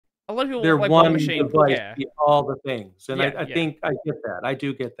A lot of people they're want like one one machine. device to Yeah, be all the things, and yeah, I yeah. think I get that. I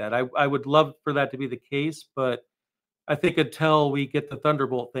do get that. I would love for that to be the case, but I think until we get the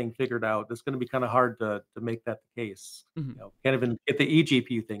Thunderbolt thing figured out, it's gonna be kinda hard to make that the case. Mhm. Can't even get the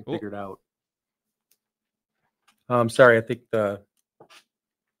eGPU thing Oh, figured out. Sorry, I think the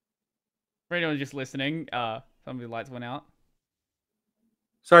for anyone just listening, some of the lights went out.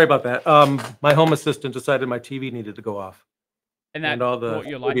 sorry about that. My home assistant decided my TV needed to go off And and that all the brought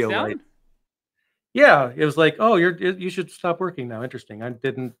your lights studio lights. down? Yeah, it was like, "Oh, you should stop working now. Interesting. I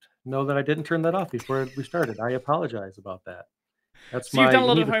didn't know that I didn't turn that off before we started. I apologize about that. That's So you've my done a you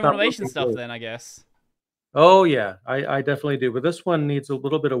lot need of to home stop automation working stuff too." then, I guess. Oh, yeah. I definitely do, but this one needs a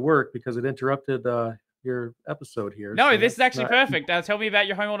little bit of work because it interrupted, your episode here, No, so this is that's actually not perfect. Tell me about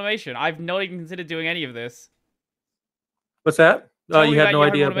your home automation. I've not even considered doing any of this. What's that? Tell You me had about no your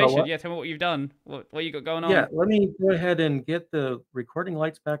home idea about automation. what? Yeah, tell me what you've done. What you got going Yeah, on? let me go ahead and get the recording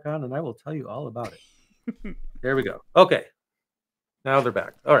lights back on, and I will tell you all about it. There we go. Okay, now they're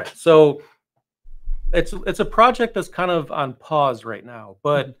back. Alright, so it's a project that's kind of on pause right now, Mhm,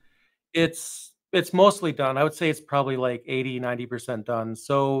 but it's mostly done. I would say it's probably like 80, 90% done.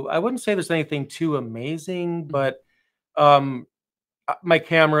 So I wouldn't say there's anything too amazing, mhm, but my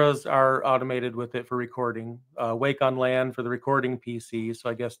cameras are automated with it for recording. Wake on LAN for the recording PC. So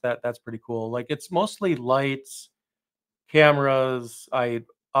I guess that's pretty cool. Like it's mostly lights, cameras. I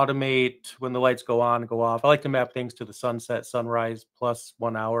automate when the lights go on, go off. I like to map things to the sunset, sunrise plus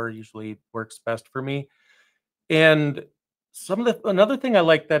 1 hour usually works best for me. And some of the another thing I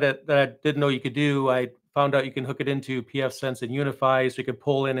like that I didn't know you could do, I found out you can hook it into pfSense and Unify, so you can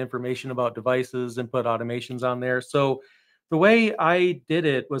pull in information about devices and put automations on there. So the way I did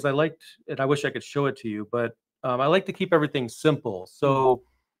it was I liked, and I wish I could show it to you, but I like to keep everything simple. mhm, So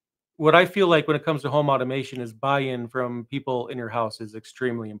what I feel like when it comes to home automation is buy-in from people in your house is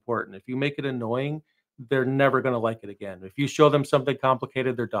extremely important. If you make it annoying, they're never going to like it again. If you show them something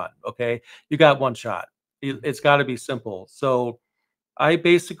complicated, they're done. Okay. You got one shot. mhm, It's got to be simple. So I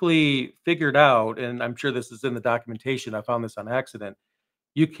basically figured out, and I'm sure this is in the documentation, I found this on accident.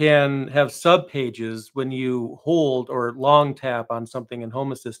 You can have sub pages when you hold or long tap on something in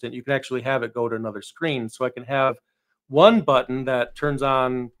Home Assistant. You can actually have it go to another screen. So I can have one button that turns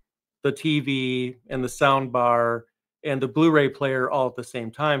on the TV and the sound bar and the Blu-ray player all at the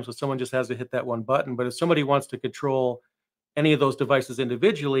same time. So someone just has to hit that one button. But if somebody wants to control any of those devices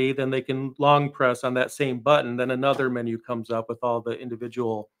individually, then they can long press on that same button. Then another menu comes up with all the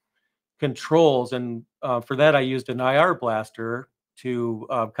individual controls, and for that, I used an IR blaster to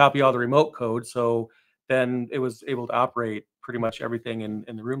copy all the remote code. So then it was able to operate pretty much everything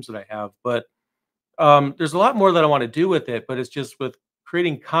in the rooms that I have. But there's a lot more that I want to do with it, but it's just with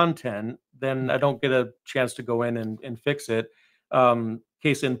creating content, then mhm. I don't get a chance to go in and fix it.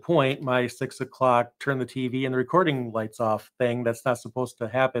 Case in point, my 6 o'clock turn the TV and the recording lights off thing, that's not supposed to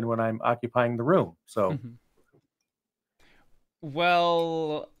happen when I'm occupying the room. So Mhm.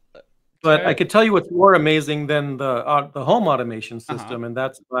 Well, but I to could tell you what's more amazing than the home automation uh-huh. system, and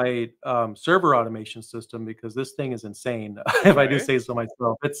that's my, server automation system because this thing is insane, if I do Okay. say so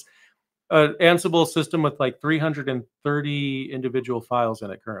myself. It's a Ansible system with, like, 330 individual files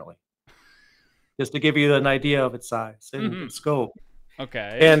in it currently, just to give you an idea of its size and Mhm. scope.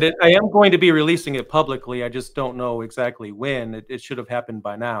 Okay. And I am going to be releasing it publicly, I just don't know exactly when. It should have happened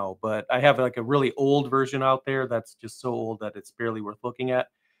by now, but I have, like, a really old version out there that's just so old that it's barely worth looking at.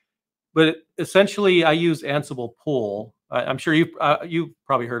 But essentially, I use Ansible Pull. I'm sure you've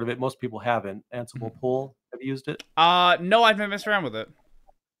probably heard of it. Most people haven't. Mhm. Ansible Pull. Have you used it? No, I've never messed around with it.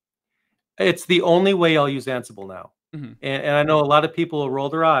 It's the only way I'll use Ansible now. Mhm, And I know a lot of people will roll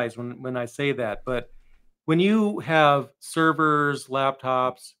their eyes when I say that, but when you have servers,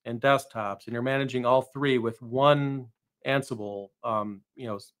 laptops, and desktops, and you're managing all three with one Ansible,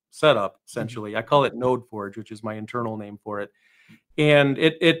 setup, mhm, essentially, I call it NodeForge, which is my internal name for it. And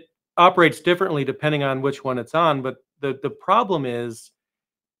it operates differently depending on which one it's on, but the problem is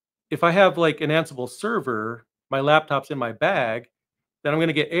if I have, like, an Ansible server, my laptop's in my bag, then I'm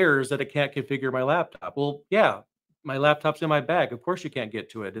gonna get errors that it can't configure my laptop. Well, yeah, my laptop's in my bag, of course you can't get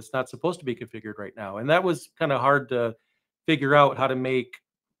to it, it's not supposed to be configured right now, and that was kinda hard to figure out how to make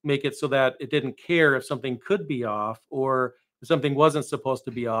it so that it didn't care if something could be off or if something wasn't supposed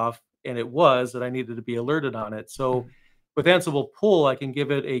to be off and it was, that I needed to be alerted on it. So mhm, with Ansible Pull, I can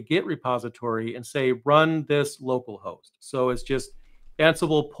give it a Git repository and say, run this localhost. So it's just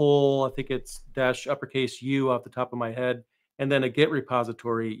Ansible Pull, I think it's dash uppercase U off the top of my head, and then a Git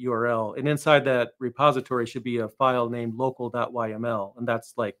repository URL. And inside that repository should be a file named local.yml, and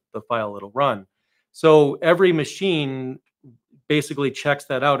that's like the file it'll run. So every machine basically checks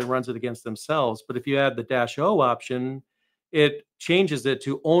that out and runs it against themselves. But if you add the -O option, it changes it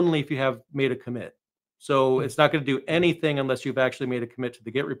to only if you have made a commit. So Mhm. it's not going to do anything unless you've actually made a commit to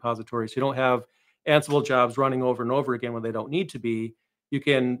the Git repository. So you don't have Ansible jobs running over and over again when they don't need to be. You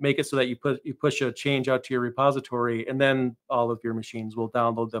can make it so that you push a change out to your repository, and then all of your machines will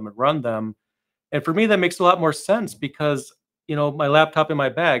download them and run them. And for me, that makes a lot more sense because, my laptop in my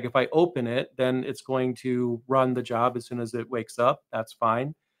bag, if I open it, then it's going to run the job as soon as it wakes up. That's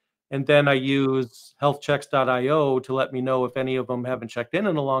fine. And then I use healthchecks.io to let me know if any of them haven't checked in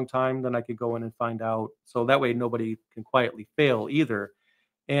a long time, then I could go in and find out. So that way nobody can quietly fail either.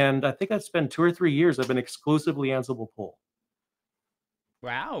 And I think I've spent 2 or 3 years, I've been exclusively Ansible pull.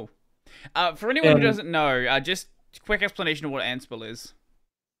 Wow. For anyone who And doesn't know, just quick explanation of what Ansible is.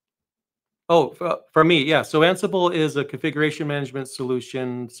 oh, for me, yeah. So Ansible is a configuration management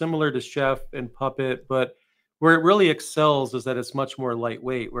solution similar to Chef and Puppet, but where it really excels is that it's much more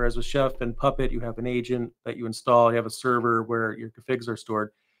lightweight. Whereas with Chef and Puppet, you have an agent that you install, you have a server where your configs are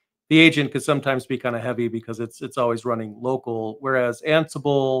stored. The agent could sometimes be kind of heavy because it's always running local. Whereas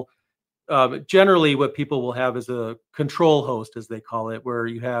Ansible, generally what people will have is a control host, as they call it, where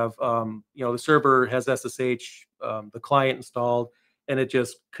you have, the server has SSH, the client installed, and it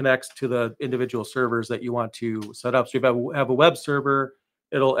just connects to the individual servers that you want to set up. So you have a web server,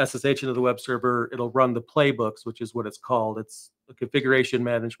 it'll SSH into the web server, it'll run the playbooks, which is what it's called. It's a configuration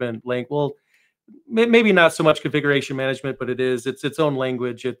management link. Well, maybe not so much configuration management, but it's its own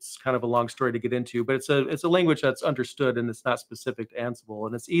language. It's kind of a long story to get into, but it's a language that's understood and it's not specific to Ansible,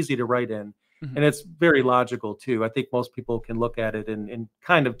 and it's easy to write in, Mhm. and it's very logical too. I think most people can look at it and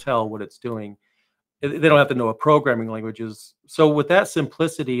kind of tell what it's doing. They don't have to know a programming languages. So with that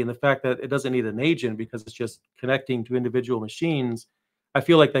simplicity and the fact that it doesn't need an agent because it's just connecting to individual machines, I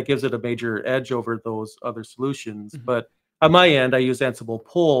feel like that gives it a major edge over those other solutions. Mhm. But on my end, I use Ansible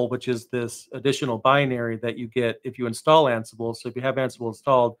pull, which is this additional binary that you get if you install Ansible. So if you have Ansible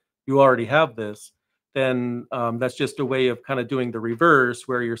installed, you already have this. Then that's just a way of kind of doing the reverse,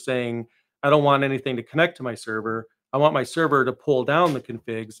 where you're saying, I don't want anything to connect to my server. I want my server to pull down the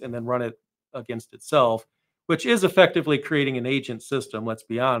configs and then run it against itself, which is effectively creating an agent system, let's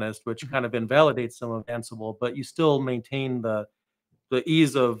be honest, which Mhm. kind of invalidates some of Ansible, but you still maintain the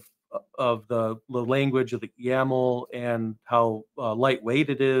ease of the language of the YAML and how lightweight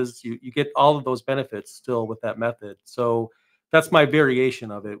it is. You get all of those benefits still with that method. So that's my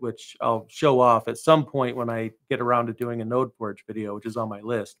variation of it, which I'll show off at some point when I get around to doing a NodeForge video, which is on my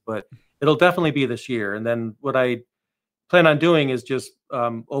list. But it'll definitely be this year. And then what I plan on doing is just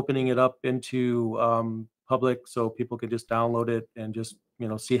opening it up into public so people can just download it and just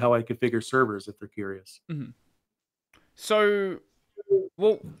see how I configure servers if they're curious. Mhm. So,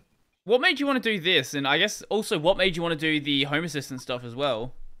 well, what made you want to do this? And I guess also what made you want to do the Home Assistant stuff as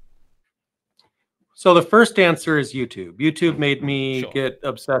well? So the first answer is YouTube. YouTube made me Sure. get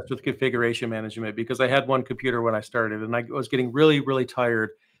obsessed with configuration management because I had one computer when I started and I was getting really, really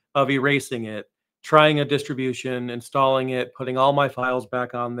tired of erasing it, trying a distribution, installing it, putting all my files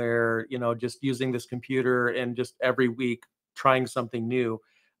back on there, just using this computer and just every week trying something new.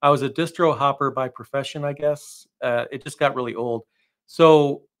 I was a distro hopper by profession, I guess. It just got really old.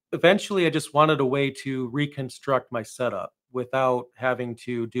 So eventually I just wanted a way to reconstruct my setup without having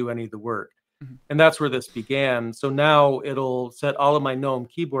to do any of the work. Mhm. And that's where this began. So now it'll set all of my GNOME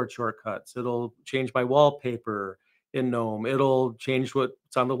keyboard shortcuts. It'll change my wallpaper in GNOME. It'll change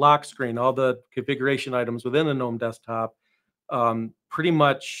what's on the lock screen, all the configuration items within the GNOME desktop, pretty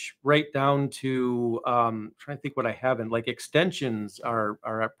much right down to trying to think what I haven't. Like extensions are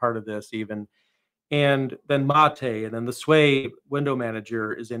a part of this even, and then Mate, and then the Sway window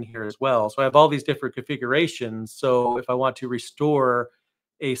manager is in here as well. So I have all these different configurations. So if I want to restore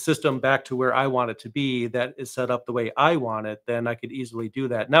a system back to where I want it to be that is set up the way I want it, then I could easily do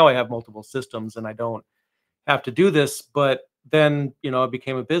that. Now I have multiple systems and I don't have to do this, but then, it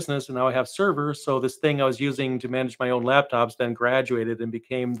became a business and now I have servers. So this thing I was using to manage my own laptops then graduated and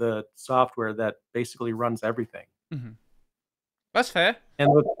became the software that basically runs everything. Mhm. That's fair.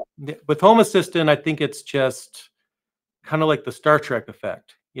 And with Home Assistant, I think it's just kind of like the Star Trek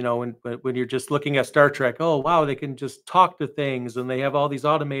effect. When you're just looking at Star Trek, oh wow, they can just talk to things and they have all these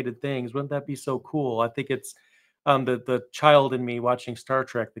automated things. Wouldn't that be so cool? I think it's the child in me watching Star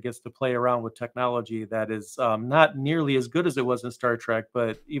Trek that gets to play around with technology that is not nearly as good as it was in Star Trek,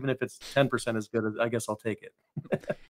 but even if it's 10% as good, I guess I'll take it.